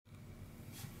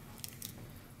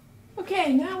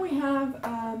Okay, now we have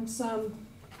some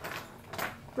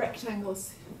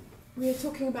rectangles. We are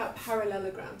talking about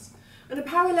parallelograms. And a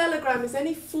parallelogram is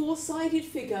any four-sided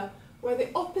figure where the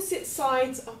opposite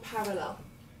sides are parallel.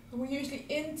 And we usually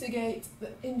indicate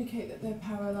that they're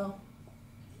parallel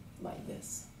like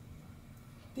this.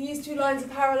 These two lines are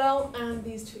parallel and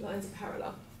these two lines are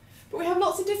parallel. But we have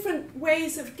lots of different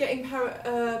ways of getting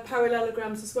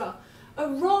parallelograms as well. A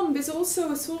rhomb is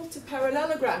also a sort of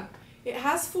parallelogram. It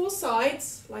has four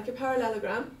sides, like a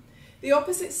parallelogram. The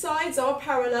opposite sides are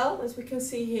parallel, as we can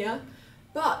see here,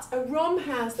 but a rhomb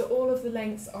has that all of the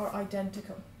lengths are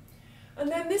identical.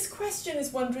 And then this question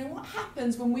is wondering what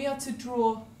happens when we are to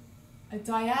draw a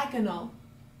diagonal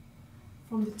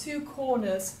from the two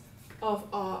corners of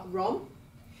our rhomb.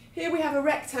 Here we have a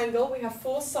rectangle, we have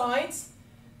four sides.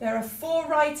 There are four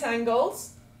right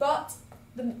angles, but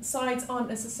the sides aren't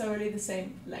necessarily the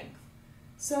same length.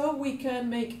 So we can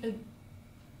make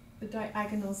the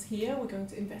diagonals here. We're going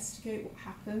to investigate what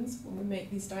happens when we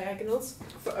make these diagonals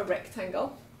for a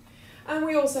rectangle. And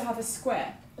we also have a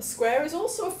square. A square is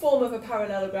also a form of a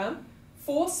parallelogram.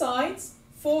 Four sides,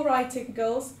 four right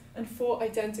angles, and four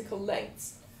identical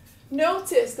lengths.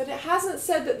 Notice that it hasn't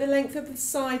said that the length of the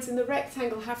sides in the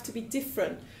rectangle have to be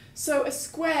different. So a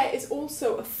square is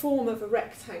also a form of a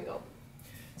rectangle.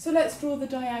 So let's draw the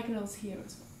diagonals here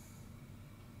as well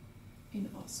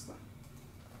in our square.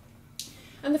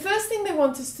 And the first thing they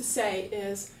want us to say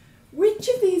is, which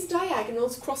of these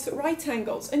diagonals cross at right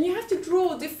angles? And you have to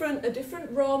draw a different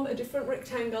rhomb, a different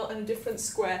rectangle, and a different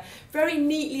square very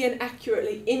neatly and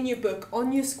accurately in your book,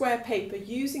 on your square paper,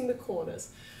 using the corners.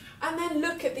 And then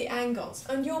look at the angles.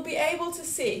 And you'll be able to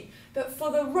see that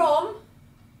for the rhomb,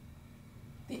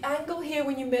 the angle here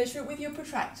when you measure it with your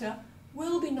protractor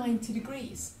will be 90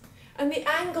 degrees. And the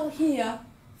angle here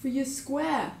for your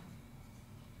square,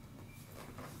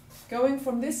 going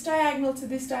from this diagonal to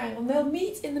this diagonal, they'll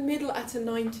meet in the middle at a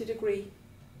 90-degree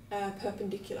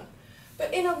perpendicular.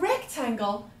 But in a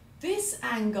rectangle, this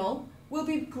angle will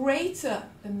be greater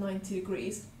than 90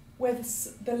 degrees, where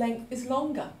the length is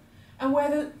longer. And where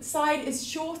the side is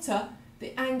shorter,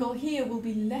 the angle here will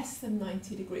be less than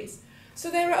 90 degrees. So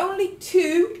there are only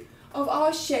two of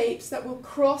our shapes that will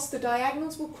cross, the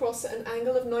diagonals will cross at an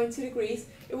angle of 90 degrees.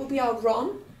 It will be our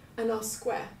rhomb and our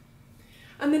square.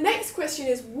 And the next question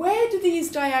is, where do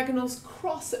these diagonals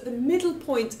cross at the middle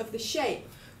point of the shape?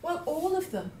 Well, all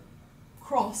of them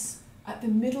cross at the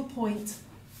middle point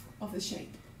of the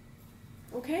shape.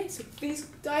 Okay, so these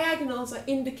diagonals are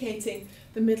indicating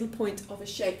the middle point of a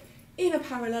shape in a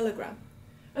parallelogram.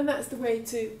 And that's the way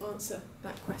to answer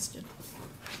that question.